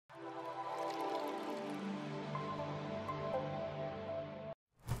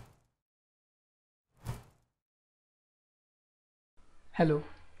Hello,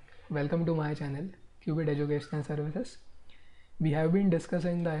 welcome to my channel, Qubit Educational Services. We have been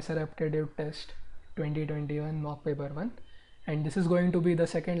discussing the IISER Aptitude Test 2021 mock paper 1, and this is going to be the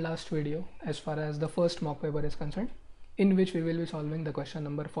second last video as far as the first mock paper is concerned, in which we will be solving the question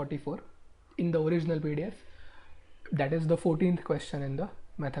number 44 in the original PDF. That is the 14th question in the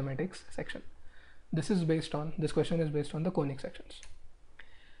mathematics section. This question is based on the conic sections.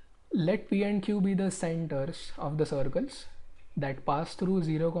 Let P and Q be the centers of the circles that pass through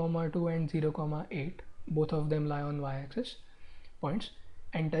 0, 2 and 0, 8. Both of them lie on y-axis points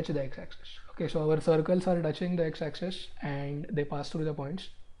and touch the x-axis. Okay, so our circles are touching the x-axis and they pass through the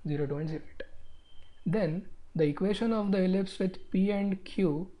points 0, 2 and 0, 8. Then the equation of the ellipse with P and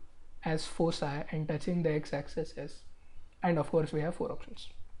Q as foci and touching the x-axis is, and of course we have four options.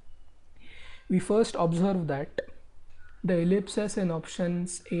 We first observe that the ellipses in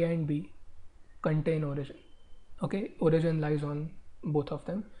options A and B contain origin. Okay, origin lies on both of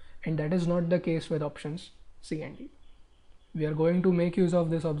them, and that is not the case with options C and D. We are going to make use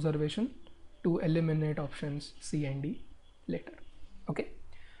of this observation to eliminate options C and D later. Okay,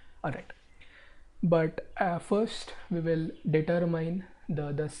 alright. But first we will determine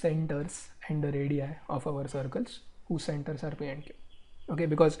the centers and the radii of our circles whose centers are P and Q. Okay,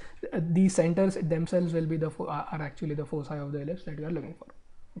 because these centers themselves will be are actually the foci of the ellipse that we are looking for.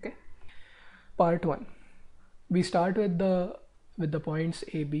 Okay, part 1. We start with the points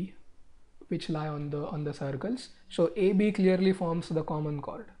AB, which lie on the circles. So AB clearly forms the common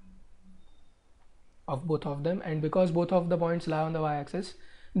chord of both of them, and because both of the points lie on the y-axis,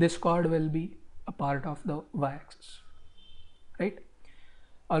 this chord will be a part of the y-axis, right?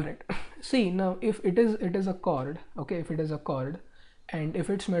 All right. See, now if it is a chord, okay, if it is a chord, and if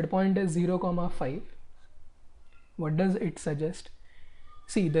its midpoint is 0, 5, what does it suggest?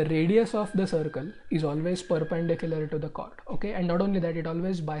 See, the radius of the circle is always perpendicular to the chord, okay, and not only that, it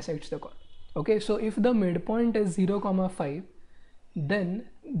always bisects the chord. Okay, so if the midpoint is 0, 5, then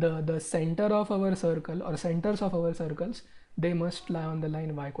the center of our circle or centers of our circles, they must lie on the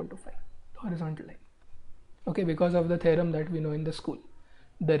line y equal to 5, the horizontal line. Okay, because of the theorem that we know in the school,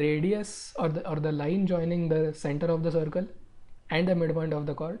 the radius or the line joining the center of the circle and the midpoint of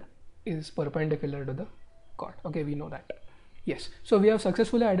the chord is perpendicular to the chord. Okay, we know that. Yes, so we have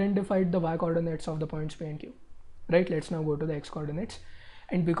successfully identified the y coordinates of the points P and Q, right? Let's now go to the x coordinates,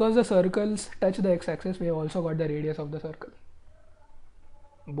 and because the circles touch the x-axis, we have also got the radius of the circle.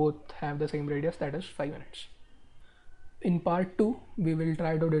 Both have the same radius, that is 5 units. In part 2, we will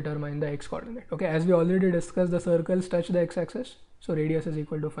try to determine the x coordinate. Okay, as we already discussed, the circles touch the x-axis, so radius is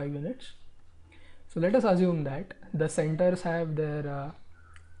equal to 5 units. So let us assume that the centers have their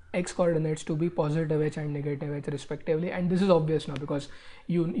x coordinates to be positive h and negative h respectively, and this is obvious now because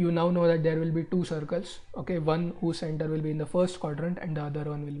you now know that there will be two circles, okay, one whose center will be in the first quadrant and the other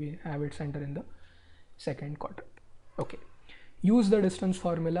one will have its center in the second quadrant. Okay, use the distance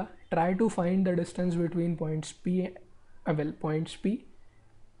formula, try to find the distance between points P and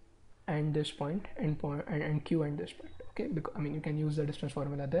this point and Q and this point. Okay, because, I mean, you can use the distance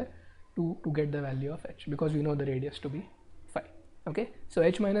formula there to get the value of h, because we know the radius to be 5. Okay, so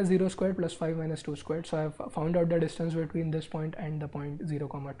h minus 0 squared plus 5 minus 2 squared. So I have found out the distance between this point and the point 0,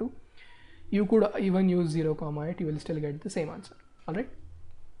 2. You could even use 0, 8. You will still get the same answer. All right.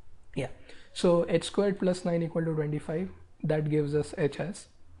 Yeah. So h squared plus 9 equal to 25. That gives us h as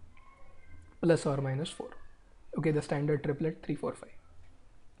plus or minus 4. Okay, the standard triplet 3, 4, 5.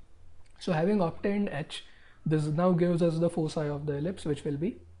 So having obtained h, this now gives us the foci of the ellipse, which will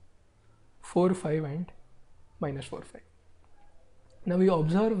be 4, 5 and minus 4, 5. Now we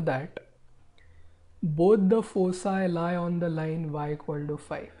observe that both the foci lie on the line y equal to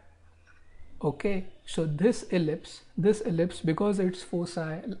 5. Okay, so this ellipse, because its foci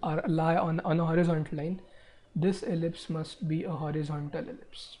lie on a horizontal line, this ellipse must be a horizontal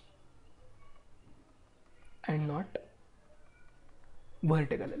ellipse and not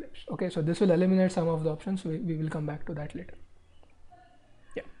vertical ellipse. Okay, so this will eliminate some of the options. We will come back to that later.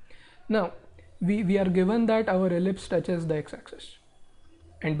 Yeah. Now we are given that our ellipse touches the x-axis,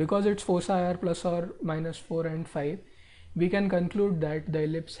 and because its foci are plus or minus 4 and 5, we can conclude that the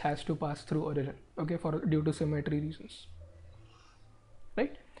ellipse has to pass through origin, okay, due to symmetry reasons,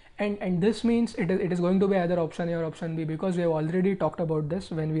 right? And this means it is going to be either option A or option B, because we have already talked about this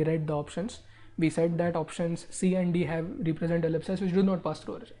when we read the options. We said that options C and D represent ellipses which do not pass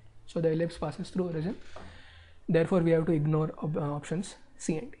through origin, so the ellipse passes through origin. Therefore we have to ignore options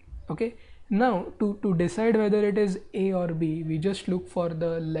C and D. Okay, now to decide whether it is A or B, we just look for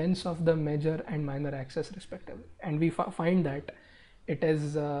the lengths of the major and minor axis respectively, and we find that it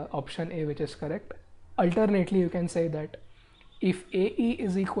is option A which is correct. Alternately, you can say that if AE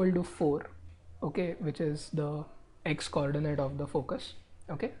is equal to 4, okay, which is the x coordinate of the focus,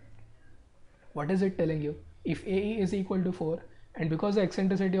 okay, what is it telling you? If AE is equal to 4, and because the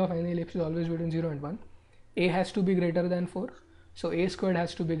eccentricity of any ellipse is always between 0 and 1, A has to be greater than 4, so A squared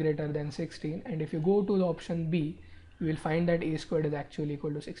has to be greater than 16, and if you go to the option B, you will find that A squared is actually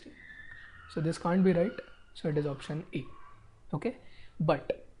equal to 16. So this can't be right, so it is option A, okay.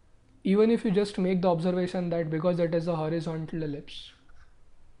 But even if you just make the observation that because it is a horizontal ellipse,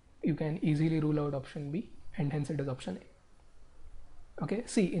 you can easily rule out option B, and hence it is option A. Okay,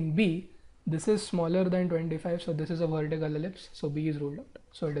 see, in B, this is smaller than 25, so this is a vertical ellipse, so B is ruled out,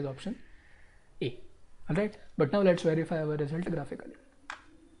 so it is option A. Alright, but now let's verify our result graphically.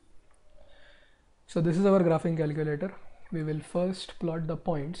 So this is our graphing calculator. We will first plot the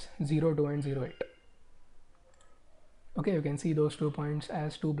points 0, 2 and 0, 8. Okay, you can see those 2 points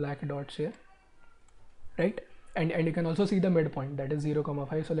as 2 black dots here, right? And you can also see the midpoint, that is 0,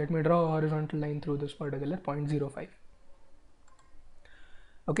 5. So let me draw a horizontal line through this particular point 0, 5.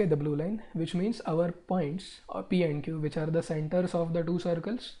 Okay, the blue line, which means our points P and Q, which are the centers of the two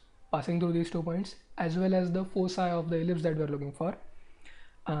circles passing through these 2 points, as well as the foci of the ellipse that we are looking for,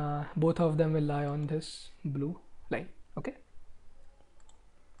 both of them will lie on this blue line. Okay,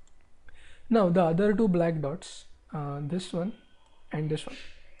 now the other 2 black dots, this one and this one,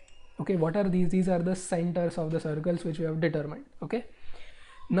 okay, what are these? These are the centers of the circles which we have determined. Okay,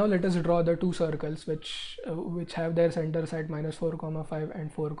 now let us draw the 2 circles which have their centers at -4, 5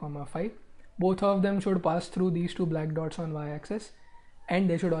 and 4, 5. Both of them should pass through these 2 black dots on y-axis, and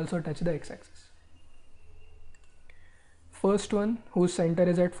they should also touch the x-axis. First one, whose center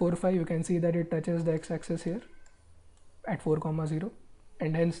is at 4, 5, you can see that it touches the x-axis here at 4, 0,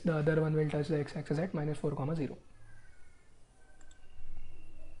 and hence the other one will touch the x-axis at -4, 0.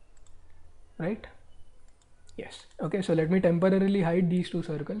 Right? Yes. Okay, so let me temporarily hide these 2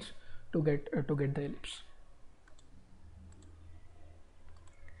 circles to get the ellipse.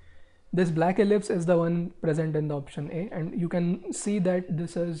 This black ellipse is the one present in the option A, and you can see that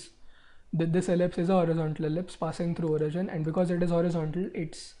this ellipse is a horizontal ellipse passing through origin, and because it is horizontal,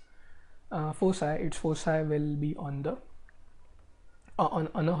 its foci will be on the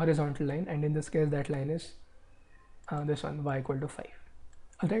on a horizontal line, and in this case that line is this one, y equal to 5.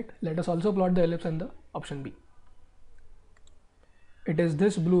 Alright, let us also plot the ellipse in the option B. It is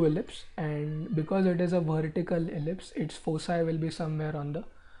this blue ellipse, and because it is a vertical ellipse, its foci will be somewhere on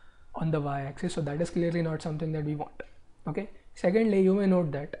the y-axis, so that is clearly not something that we want. Okay, secondly, you may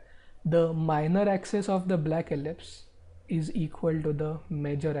note that the minor axis of the black ellipse is equal to the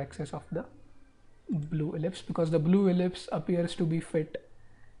major axis of the blue ellipse, because the blue ellipse appears to be fit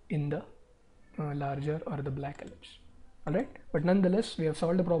in the larger or the black ellipse. Alright, but nonetheless, we have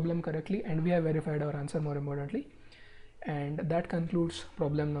solved the problem correctly, and we have verified our answer, more importantly. And that concludes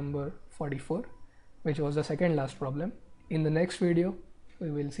problem number 44, which was the second last problem. In the next video,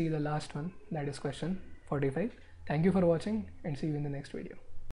 we will see the last one, that is question 45. Thank you for watching, and see you in the next video.